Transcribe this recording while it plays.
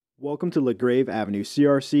Welcome to LaGrave Avenue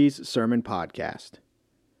CRC's Sermon Podcast.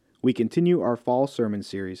 We continue our fall sermon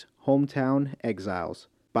series, Hometown Exiles,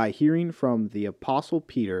 by hearing from the Apostle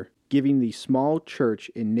Peter giving the small church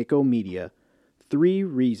in Nicomedia 3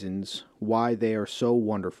 reasons why they are so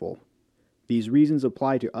wonderful. These reasons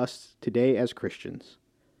apply to us today as Christians.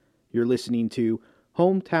 You're listening to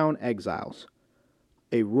Hometown Exiles,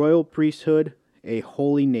 a royal priesthood, a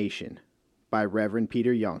holy nation, by Reverend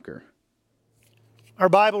Peter Yonker. Our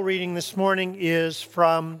Bible reading this morning is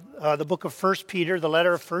from the book of 1 Peter, the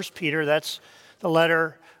letter of 1 Peter. That's the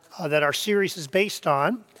letter that our series is based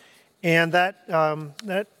on. And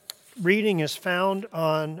that reading is found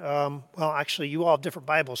on, actually, you all have different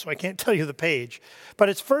Bibles, so I can't tell you the page. But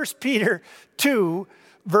it's 1 Peter 2,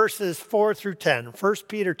 verses 4 through 10. 1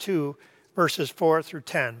 Peter 2, verses 4 through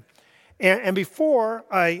 10. And before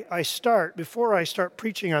I start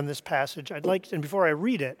preaching on this passage, before I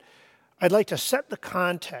read it, I'd like to set the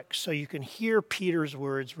context so you can hear Peter's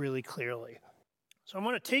words really clearly. So I'm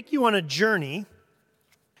going to take you on a journey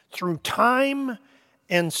through time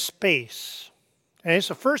and space. Okay,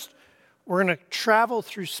 so first we're going to travel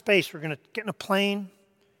through space. We're going to get in a plane.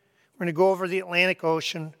 We're going to go over the Atlantic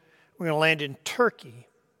Ocean. We're going to land in Turkey.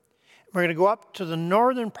 We're going to go up to the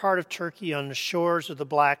northern part of Turkey on the shores of the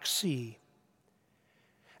Black Sea.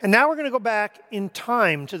 And now we're going to go back in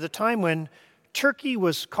time to the time when Turkey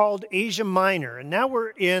was called Asia Minor, and now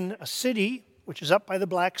we're in a city, which is up by the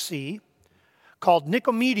Black Sea, called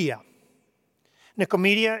Nicomedia.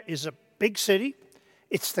 Nicomedia is a big city.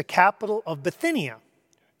 It's the capital of Bithynia,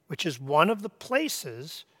 which is one of the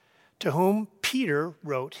places to whom Peter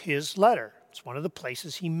wrote his letter. It's one of the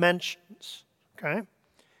places he mentions, okay?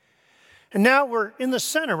 And now we're in the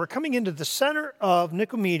center. We're coming into the center of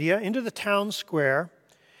Nicomedia, into the town square,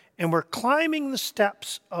 and we're climbing the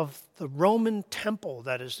steps of the Roman temple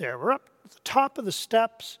that is there. We're up at the top of the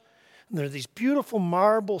steps, and there are these beautiful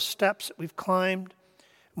marble steps that we've climbed.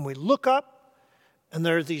 And we look up, and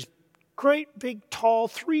there are these great big tall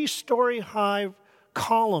 3-story high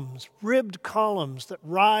columns, ribbed columns that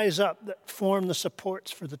rise up that form the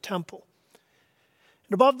supports for the temple.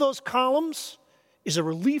 And above those columns is a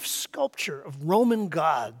relief sculpture of Roman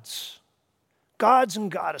gods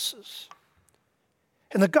and goddesses.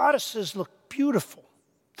 And the goddesses look beautiful.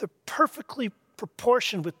 They're perfectly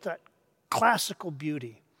proportioned with that classical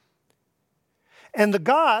beauty. And the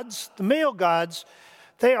gods, the male gods,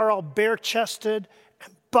 they are all bare-chested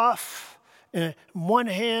and buff. In one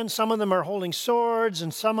hand, some of them are holding swords,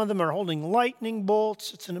 and some of them are holding lightning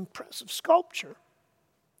bolts. It's an impressive sculpture.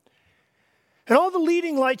 And all the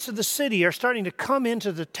leading lights of the city are starting to come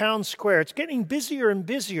into the town square. It's getting busier and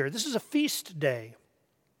busier. This is a feast day.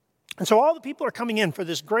 And so all the people are coming in for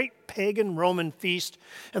this great pagan Roman feast,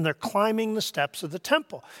 and they're climbing the steps of the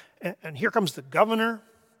temple. And here comes the governor,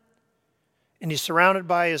 and he's surrounded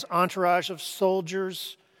by his entourage of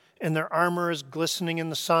soldiers, and their armor is glistening in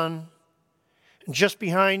the sun. And just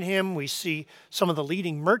behind him, we see some of the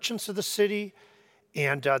leading merchants of the city,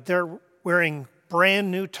 and they're wearing brand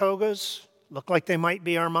new togas, look like they might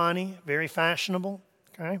be Armani, very fashionable,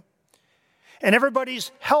 okay? And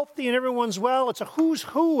everybody's healthy and everyone's well. It's a who's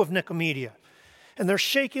who of Nicomedia. And they're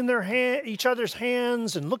shaking each other's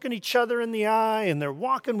hands and looking each other in the eye, and they're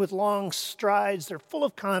walking with long strides. They're full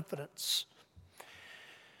of confidence.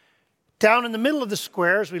 Down in the middle of the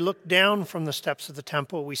square, as we look down from the steps of the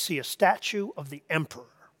temple, we see a statue of the emperor.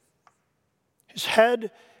 His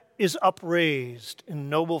head is upraised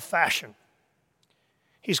in noble fashion.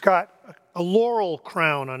 He's got a laurel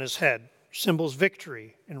crown on his head, symbols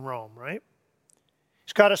victory in Rome, right?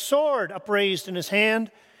 He's got a sword upraised in his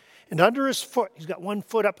hand, and under his foot, he's got one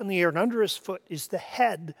foot up in the air, and under his foot is the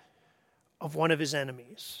head of one of his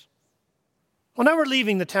enemies. Well, now we're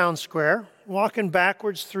leaving the town square, walking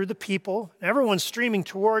backwards through the people. Everyone's streaming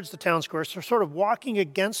towards the town square, so we're sort of walking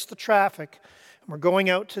against the traffic, and we're going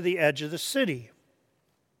out to the edge of the city.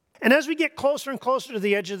 And as we get closer and closer to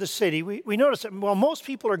the edge of the city, we notice that while most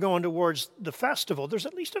people are going towards the festival, there's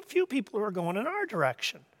at least a few people who are going in our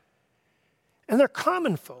direction. And they're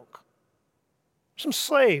common folk, some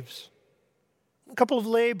slaves, a couple of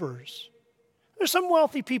laborers. There's some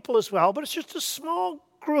wealthy people as well, but it's just a small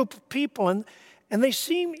group of people, and they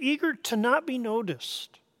seem eager to not be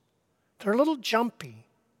noticed. They're a little jumpy.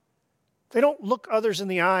 They don't look others in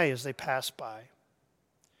the eye as they pass by. And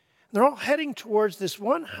they're all heading towards this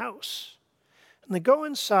one house. And they go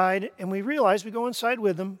inside, and we realize we go inside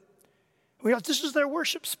with them. We realize this is their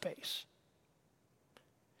worship space.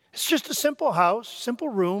 It's just a simple house, simple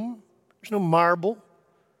room. There's no marble.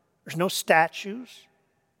 There's no statues.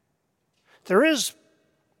 There is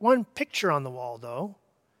one picture on the wall, though.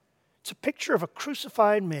 It's a picture of a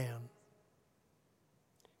crucified man.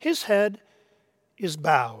 His head is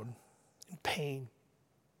bowed in pain.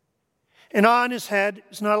 And on his head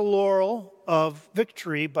is not a laurel of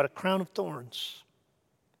victory, but a crown of thorns.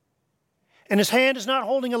 And his hand is not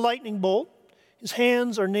holding a lightning bolt. His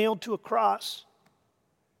hands are nailed to a cross.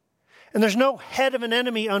 And there's no head of an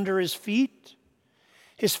enemy under his feet.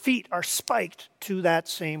 His feet are spiked to that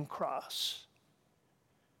same cross.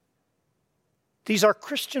 These are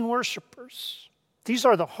Christian worshipers. These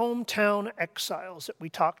are the hometown exiles that we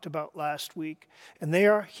talked about last week. And they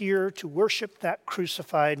are here to worship that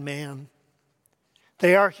crucified man.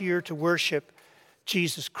 They are here to worship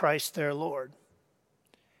Jesus Christ, their Lord.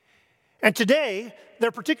 And today,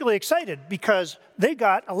 they're particularly excited because they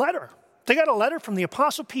got a letter. They got a letter from the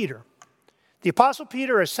Apostle Peter. The Apostle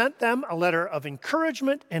Peter has sent them a letter of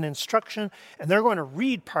encouragement and instruction, and they're going to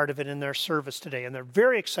read part of it in their service today. And they're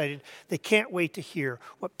very excited. They can't wait to hear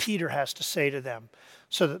what Peter has to say to them.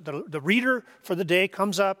 So that the reader for the day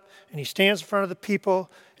comes up, and he stands in front of the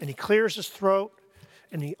people, and he clears his throat,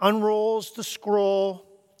 and he unrolls the scroll,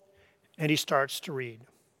 and he starts to read.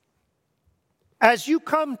 As you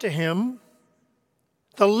come to him,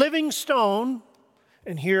 the living stone,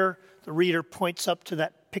 and here the reader points up to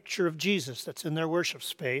that picture of Jesus that's in their worship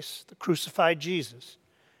space, the crucified Jesus.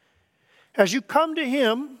 As you come to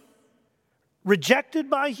him, rejected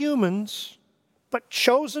by humans, but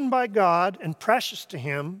chosen by God and precious to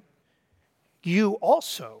him, you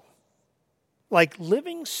also, like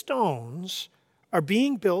living stones, are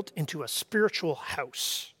being built into a spiritual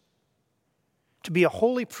house, to be a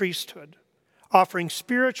holy priesthood, offering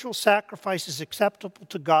spiritual sacrifices acceptable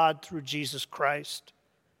to God through Jesus Christ.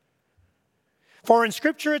 For in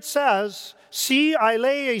Scripture it says, "See, I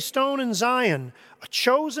lay a stone in Zion, a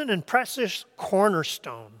chosen and precious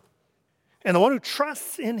cornerstone. And the one who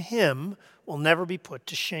trusts in him will never be put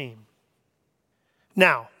to shame."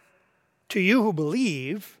 Now, to you who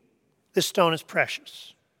believe, this stone is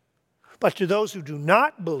precious. But to those who do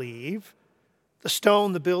not believe, the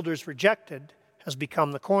stone the builders rejected has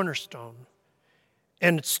become the cornerstone,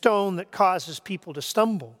 and a stone that causes people to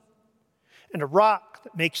stumble, and a rock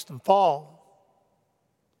that makes them fall.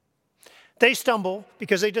 They stumble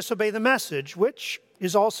because they disobey the message, which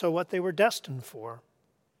is also what they were destined for.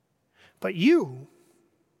 But you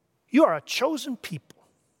are a chosen people,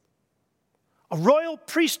 a royal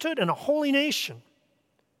priesthood and a holy nation.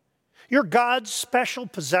 You're God's special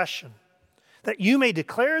possession, that you may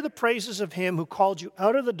declare the praises of him who called you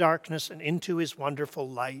out of the darkness and into his wonderful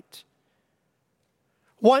light.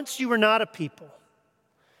 Once you were not a people,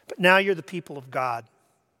 but now you're the people of God.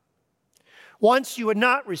 Once you had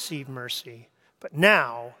not received mercy, but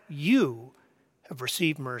now you have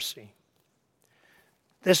received mercy.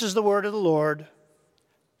 This is the word of the Lord.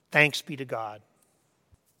 Thanks be to God.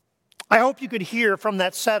 I hope you could hear from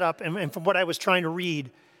that setup and from what I was trying to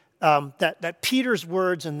read that Peter's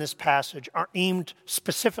words in this passage are aimed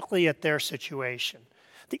specifically at their situation.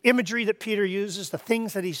 The imagery that Peter uses, the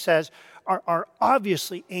things that he says, are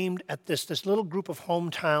obviously aimed at this little group of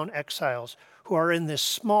hometown exiles who are in this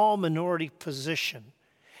small minority position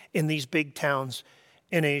in these big towns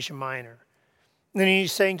in Asia Minor. And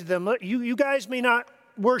he's saying to them, look, you guys may not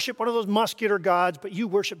worship one of those muscular gods, but you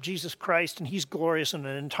worship Jesus Christ, and he's glorious in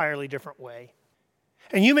an entirely different way.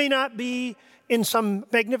 And you may not be in some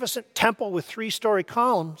magnificent temple with 3-story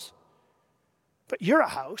columns, but you're a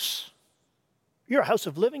house. You're a house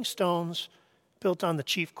of living stones built on the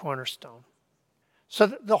chief cornerstone. So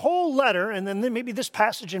the whole letter, and then maybe this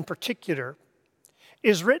passage in particular,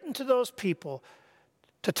 is written to those people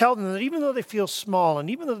to tell them that even though they feel small and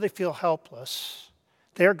even though they feel helpless,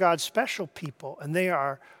 they are God's special people, and they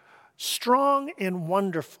are strong and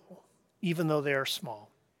wonderful, even though they are small.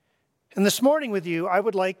 And this morning with you, I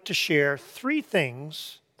would like to share 3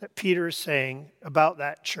 things that Peter is saying about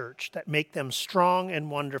that church that make them strong and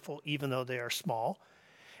wonderful, even though they are small.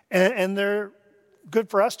 And they're good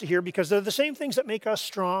for us to hear because they're the same things that make us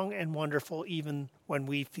strong and wonderful, even when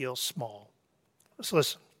we feel small. Let's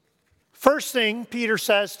listen. First thing Peter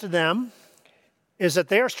says to them is that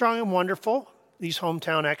they are strong and wonderful, these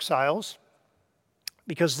hometown exiles,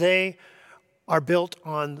 because they are built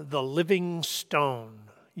on the living stone.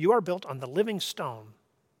 You are built on the living stone,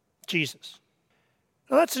 Jesus.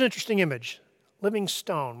 Now that's an interesting image, living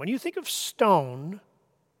stone. When you think of stone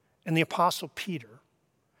and the Apostle Peter,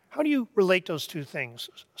 how do you relate those two things?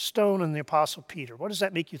 Stone and the Apostle Peter. What does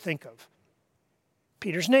that make you think of?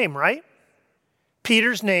 Peter's name, right?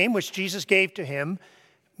 Peter's name, which Jesus gave to him,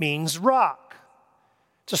 means rock.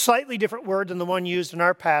 It's a slightly different word than the one used in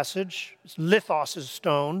our passage. Lithos is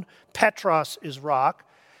stone. Petros is rock.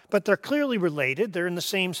 but they're clearly related. They're in the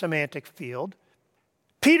same semantic field.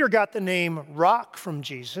 Peter got the name rock from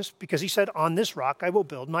Jesus because he said, on this rock I will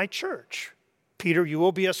build my church. Peter, you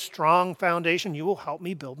will be a strong foundation. You will help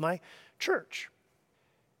me build my church.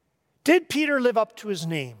 Did Peter live up to his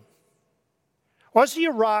name? Was he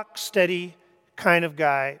a rock, steady kind of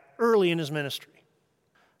guy early in his ministry?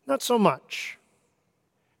 Not so much.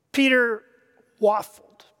 Peter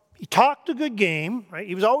waffled. He talked a good game, right?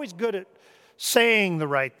 He was always good at saying the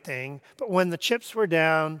right thing, but when the chips were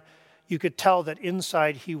down, you could tell that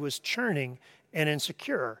inside he was churning and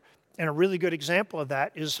insecure. And a really good example of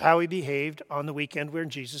that is how he behaved on the weekend when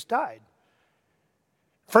Jesus died.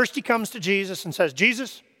 First he comes to Jesus and says,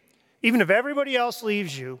 Jesus, even if everybody else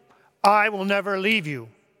leaves you, I will never leave you.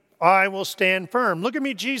 I will stand firm. Look at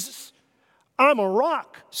me, Jesus. I'm a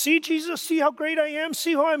rock. See, Jesus, see how great I am?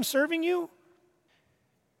 See how I'm serving you?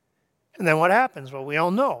 And then what happens? Well, we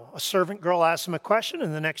all know. A servant girl asks him a question,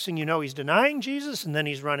 and the next thing you know, he's denying Jesus, and then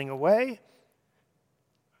he's running away.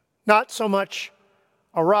 Not so much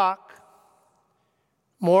a rock,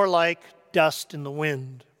 more like dust in the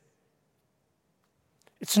wind.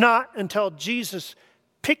 It's not until Jesus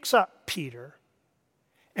picks up Peter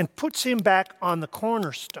and puts him back on the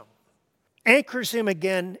cornerstone, anchors him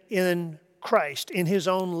again in Christ, in his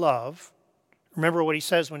own love. Remember what he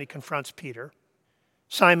says when he confronts Peter.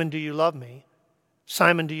 Simon, do you love me?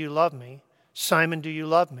 Simon, do you love me? Simon, do you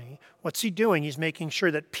love me? What's he doing? He's making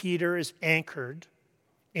sure that Peter is anchored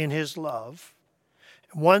in his love.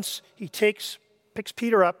 And once he picks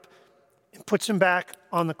Peter up and puts him back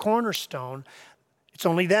on the cornerstone, it's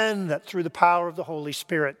only then that through the power of the Holy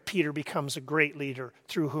Spirit, Peter becomes a great leader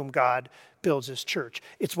through whom God builds his church.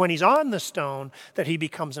 It's when he's on the stone that he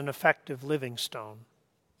becomes an effective living stone.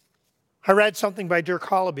 I read something by Dirk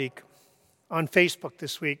Hollebeek on Facebook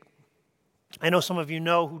this week. I know some of you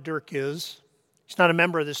know who Dirk is. He's not a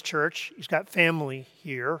member of this church. He's got family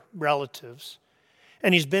here, relatives.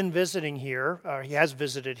 And he's been visiting here. He has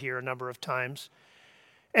visited here a number of times.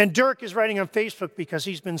 And Dirk is writing on Facebook because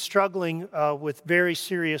he's been struggling with very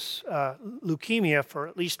serious leukemia for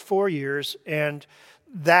at least 4 years. And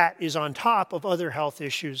that is on top of other health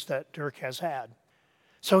issues that Dirk has had.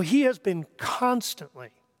 So he has been constantly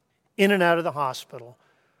in and out of the hospital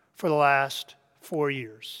for the last 4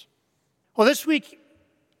 years. Well, this week,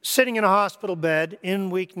 sitting in a hospital bed, in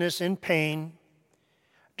weakness, in pain,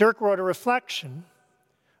 Dirk wrote a reflection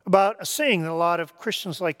about a saying that a lot of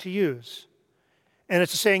Christians like to use. And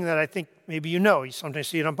it's a saying that I think maybe you know. You sometimes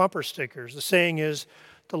see it on bumper stickers. The saying is,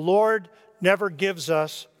 the Lord never gives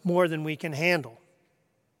us more than we can handle.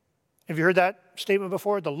 Have you heard that statement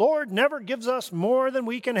before? The Lord never gives us more than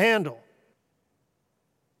we can handle.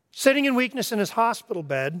 Sitting in weakness in his hospital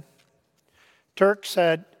bed, Dirk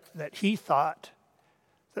said that he thought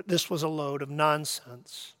that this was a load of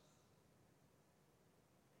nonsense.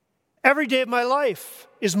 Every day of my life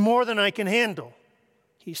is more than I can handle,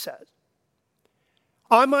 he said.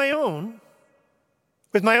 On my own,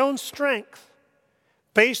 with my own strength,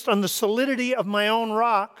 based on the solidity of my own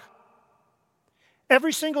rock,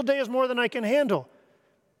 every single day is more than I can handle.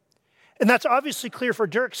 And that's obviously clear for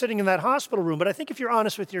Dirk sitting in that hospital room, but I think if you're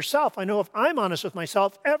honest with yourself, I know if I'm honest with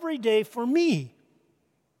myself, every day for me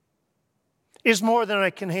is more than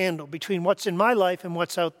I can handle between what's in my life and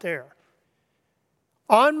what's out there.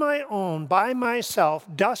 On my own, by myself,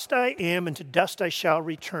 dust I am, and to dust I shall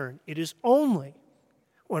return. It is only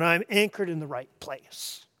when I'm anchored in the right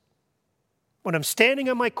place, when I'm standing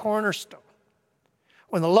on my cornerstone,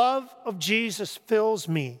 when the love of Jesus fills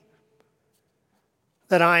me,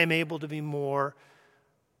 that I am able to be more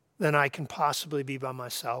than I can possibly be by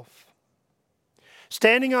myself.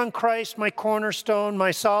 Standing on Christ, my cornerstone,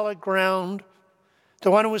 my solid ground,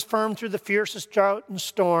 the one who was firm through the fiercest drought and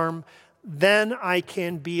storm, then I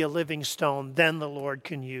can be a living stone. Then the Lord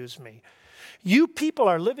can use me. You people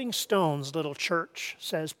are living stones, little church,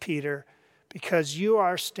 says Peter, because you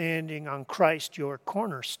are standing on Christ, your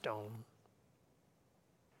cornerstone.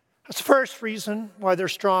 That's the first reason why they're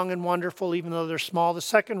strong and wonderful, even though they're small. The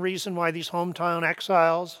second reason why these hometown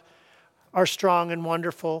exiles are strong and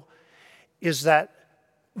wonderful is that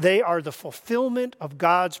they are the fulfillment of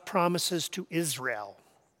God's promises to Israel.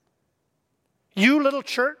 You, little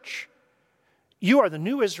church, you are the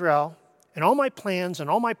new Israel, and all my plans and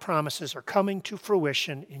all my promises are coming to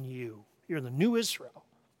fruition in you. You're the new Israel.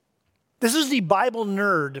 This is the Bible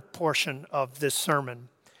nerd portion of this sermon.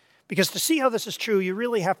 Because to see how this is true, you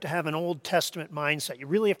really have to have an Old Testament mindset. You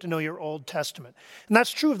really have to know your Old Testament. And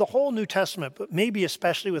that's true of the whole New Testament, but maybe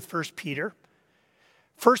especially with 1 Peter.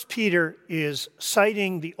 1 Peter is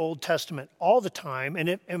citing the Old Testament all the time,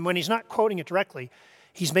 and when he's not quoting it directly,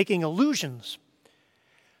 he's making allusions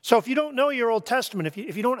So if you don't know your Old Testament,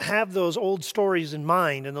 if you don't have those old stories in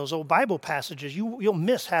mind and those old Bible passages, you'll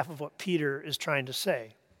miss half of what Peter is trying to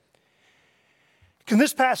say. In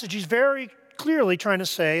this passage, he's very clearly trying to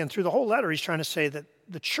say, and through the whole letter, he's trying to say that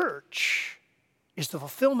the church is the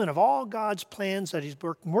fulfillment of all God's plans that he's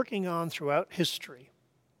working on throughout history.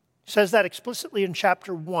 He says that explicitly in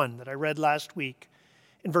chapter 1 that I read last week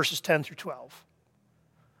in verses 10 through 12.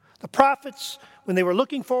 The prophets, when they were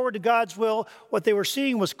looking forward to God's will, what they were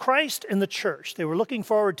seeing was Christ and the church. They were looking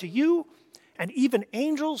forward to you, and even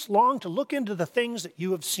angels long to look into the things that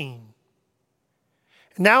you have seen.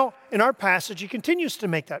 And now, in our passage, he continues to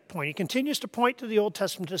make that point. He continues to point to the Old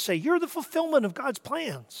Testament to say, you're the fulfillment of God's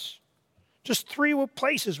plans. Just 3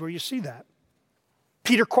 places where you see that.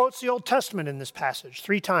 Peter quotes the Old Testament in this passage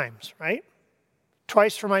 3 times, right?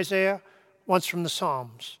 Twice from Isaiah, once from the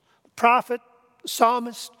Psalms. The prophet, the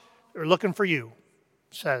psalmist, they're looking for you,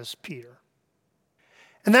 says Peter.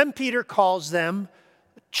 And then Peter calls them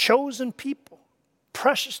the chosen people,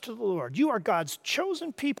 precious to the Lord. You are God's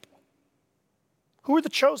chosen people. Who are the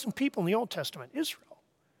chosen people in the Old Testament? Israel.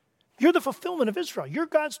 You're the fulfillment of Israel. You're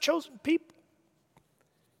God's chosen people.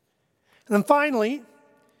 And then finally,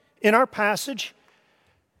 in our passage,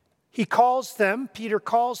 Peter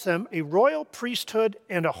calls them a royal priesthood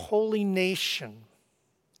and a holy nation.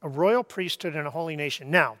 A royal priesthood and a holy nation.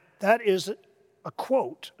 Now, that is a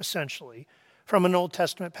quote, essentially, from an Old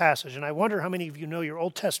Testament passage. And I wonder how many of you know your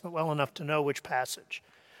Old Testament well enough to know which passage.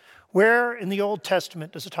 Where in the Old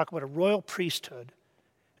Testament does it talk about a royal priesthood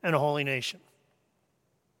and a holy nation?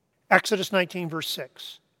 Exodus 19, verse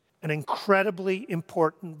 6. An incredibly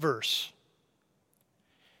important verse.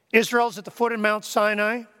 Israel's at the foot of Mount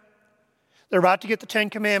Sinai. They're about to get the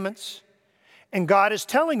 10 Commandments. And God is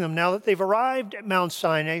telling them, now that they've arrived at Mount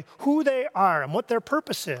Sinai, who they are and what their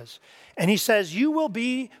purpose is. And he says, you will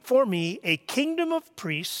be for me a kingdom of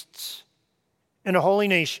priests and a holy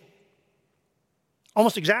nation.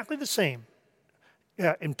 Almost exactly the same.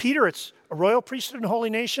 In Peter, it's a royal priesthood and a holy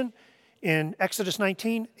nation. In Exodus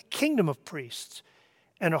 19, a kingdom of priests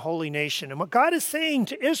and a holy nation. And what God is saying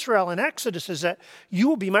to Israel in Exodus is that you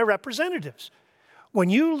will be my representatives. When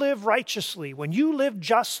you live righteously, when you live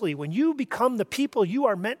justly, when you become the people you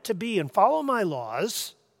are meant to be and follow my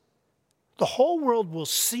laws, the whole world will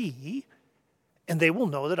see and they will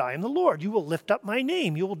know that I am the Lord. You will lift up my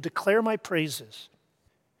name. You will declare my praises.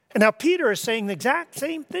 And now Peter is saying the exact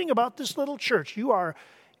same thing about this little church. You are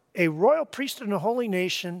a royal priesthood and a holy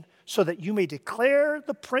nation so that you may declare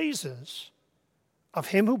the praises of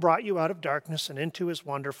him who brought you out of darkness and into his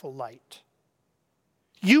wonderful light.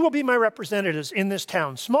 You will be my representatives in this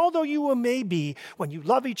town. Small though you may be, when you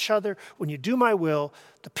love each other, when you do my will,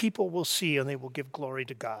 the people will see and they will give glory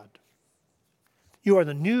to God. You are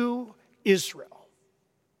the new Israel.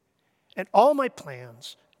 And all my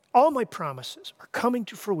plans, all my promises are coming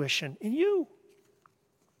to fruition in you.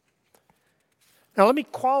 Now let me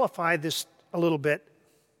qualify this a little bit.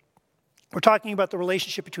 We're talking about the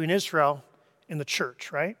relationship between Israel and the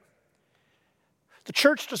church, right? The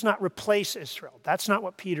church does not replace Israel. That's not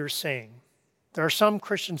what Peter's saying. There are some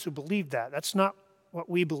Christians who believe that. That's not what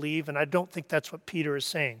we believe, and I don't think that's what Peter is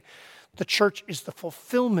saying. The church is the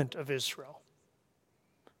fulfillment of Israel.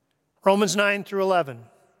 Romans 9 through 11.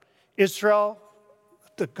 Israel,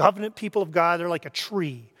 the covenant people of God, they're like a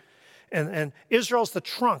tree. And Israel's the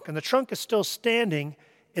trunk, and the trunk is still standing,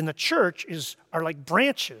 and the church are like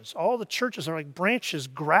branches. All the churches are like branches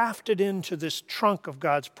grafted into this trunk of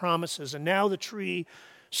God's promises. And now the tree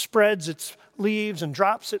spreads its leaves and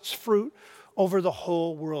drops its fruit over the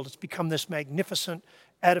whole world. It's become this magnificent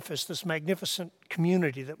edifice, this magnificent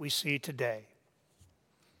community that we see today.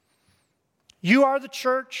 You are the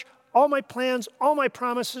church. All my plans, all my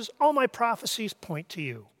promises, all my prophecies point to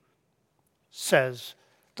you, says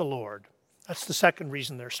the Lord. That's the second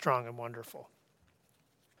reason they're strong and wonderful.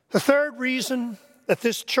 The third reason that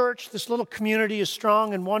this church, this little community is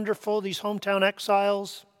strong and wonderful, these hometown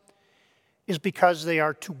exiles, is because they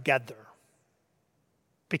are together.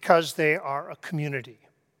 Because they are a community.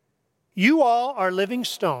 You all are living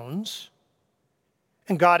stones,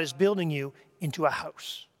 and God is building you into a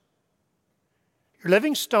house. You're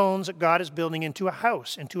living stones that God is building into a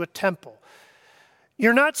house, into a temple.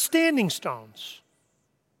 You're not standing stones.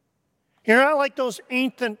 You're not like those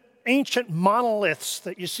ancient monoliths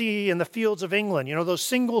that you see in the fields of England. You know, those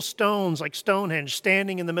single stones like Stonehenge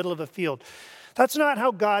standing in the middle of a field. That's not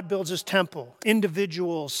how God builds his temple.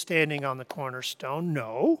 Individuals standing on the cornerstone.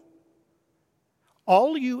 No.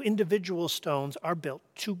 All you individual stones are built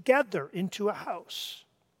together into a house.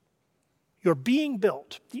 You're being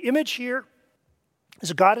built. The image here is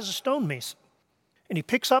that God is a stonemason. And he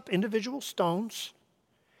picks up individual stones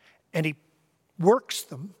and he works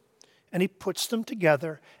them, and he puts them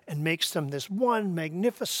together and makes them this one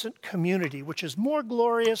magnificent community, which is more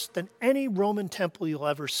glorious than any Roman temple you'll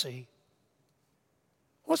ever see.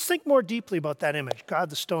 Let's think more deeply about that image, God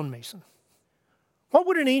the stonemason. What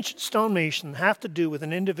would an ancient stonemason have to do with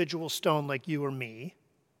an individual stone like you or me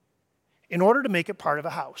in order to make it part of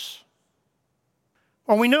a house?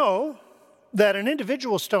 Well, we know that an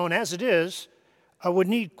individual stone, as it is, would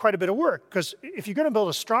need quite a bit of work, because if you're going to build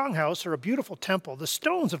a strong house or a beautiful temple, the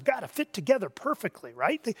stones have got to fit together perfectly,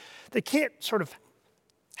 right? They can't sort of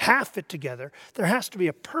half fit together. There has to be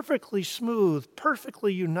a perfectly smooth,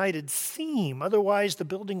 perfectly united seam. Otherwise, the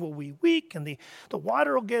building will be weak, and the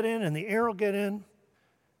water will get in, and the air will get in.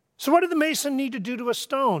 So what did the mason need to do to a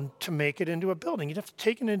stone to make it into a building? You'd have to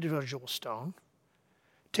take an individual stone,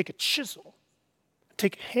 take a chisel,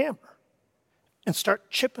 take a hammer, and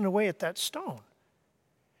start chipping away at that stone.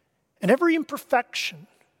 And every imperfection,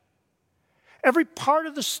 every part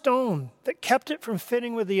of the stone that kept it from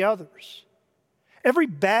fitting with the others, every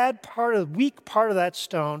bad part, the weak part of that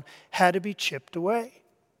stone had to be chipped away.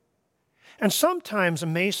 And sometimes a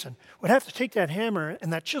mason would have to take that hammer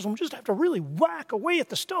and that chisel and just have to really whack away at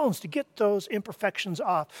the stones to get those imperfections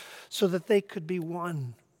off so that they could be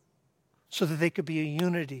one, so that they could be a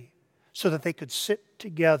unity, so that they could sit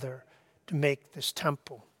together to make this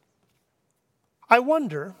temple. I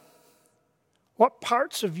wonder what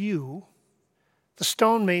parts of you the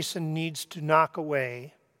stonemason needs to knock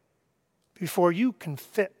away before you can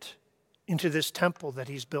fit into this temple that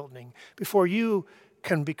he's building, before you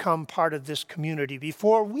can become part of this community,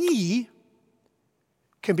 before we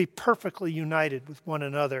can be perfectly united with one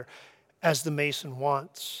another as the mason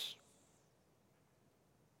wants.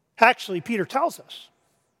 Actually, Peter tells us.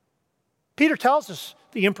 Peter tells us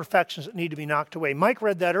the imperfections that need to be knocked away. Mike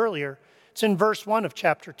read that earlier. It's in verse 1 of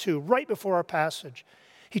chapter 2, right before our passage.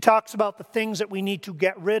 He talks about the things that we need to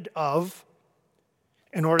get rid of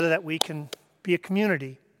in order that we can be a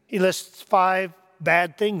community. He lists 5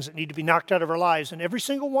 bad things that need to be knocked out of our lives, and every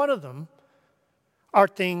single one of them are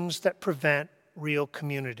things that prevent real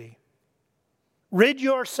community. Rid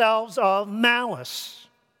yourselves of malice,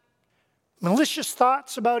 malicious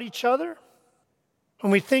thoughts about each other.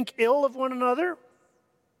 When we think ill of one another,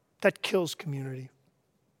 that kills community.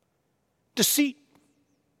 Deceit,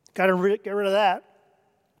 got to get rid of that.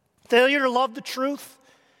 Failure to love the truth,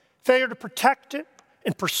 failure to protect it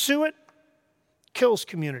and pursue it, kills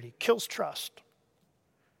community, kills trust.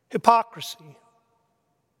 Hypocrisy,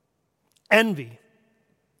 envy,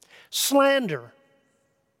 slander,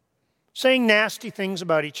 saying nasty things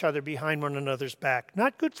about each other behind one another's back,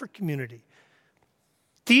 not good for community.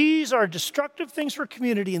 These are destructive things for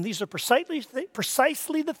community, and these are precisely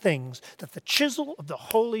the things that the chisel of the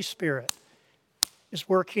Holy Spirit is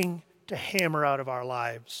working to hammer out of our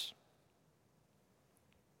lives.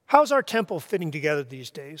 How's our temple fitting together these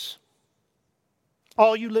days?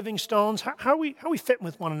 All you living stones, how are we fitting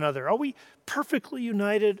with one another? Are we perfectly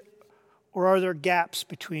united, or are there gaps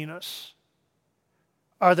between us?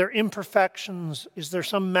 Are there imperfections? Is there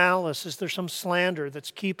some malice? Is there some slander that's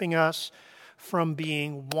keeping us from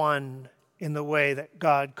being one in the way that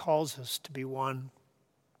God calls us to be one?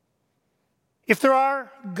 If there are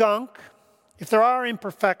gunk, if there are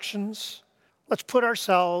imperfections, let's put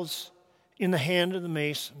ourselves in the hand of the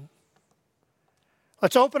mason.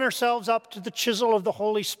 Let's open ourselves up to the chisel of the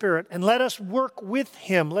Holy Spirit and let us work with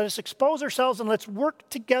him. Let us expose ourselves and let's work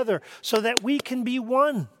together so that we can be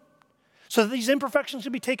one, so that these imperfections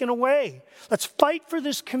can be taken away. Let's fight for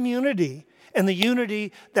this community and the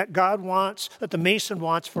unity that God wants, that the mason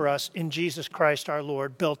wants for us in Jesus Christ our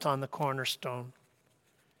Lord, built on the cornerstone.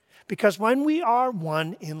 Because when we are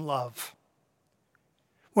one in love,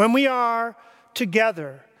 when we are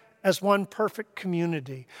together as one perfect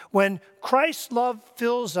community, when Christ's love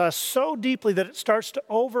fills us so deeply that it starts to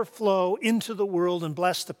overflow into the world and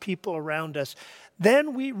bless the people around us,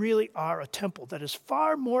 then we really are a temple that is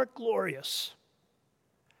far more glorious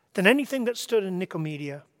than anything that stood in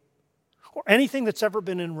Nicomedia, or anything that's ever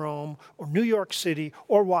been in Rome, or New York City,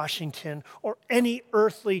 or Washington, or any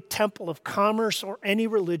earthly temple of commerce, or any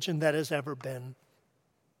religion that has ever been.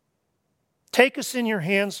 Take us in your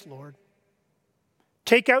hands, Lord.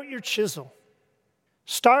 Take out your chisel.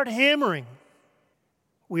 Start hammering.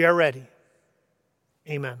 We are ready.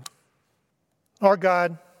 Amen. Lord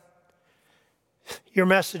God, your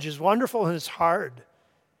message is wonderful and it's hard.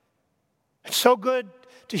 It's so good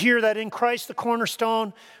to hear that in Christ, the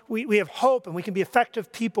cornerstone, we have hope and we can be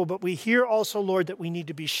effective people, but we hear also, Lord, that we need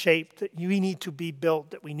to be shaped, that we need to be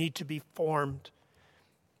built, that we need to be formed.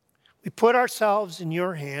 We put ourselves in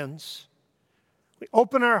your hands. We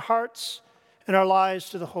open our hearts and our lives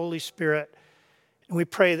to the Holy Spirit. And we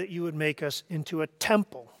pray that you would make us into a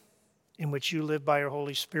temple in which you live by your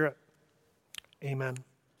Holy Spirit. Amen.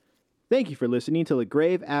 Thank you for listening to the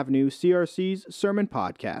Grave Avenue CRC's Sermon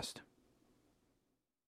Podcast.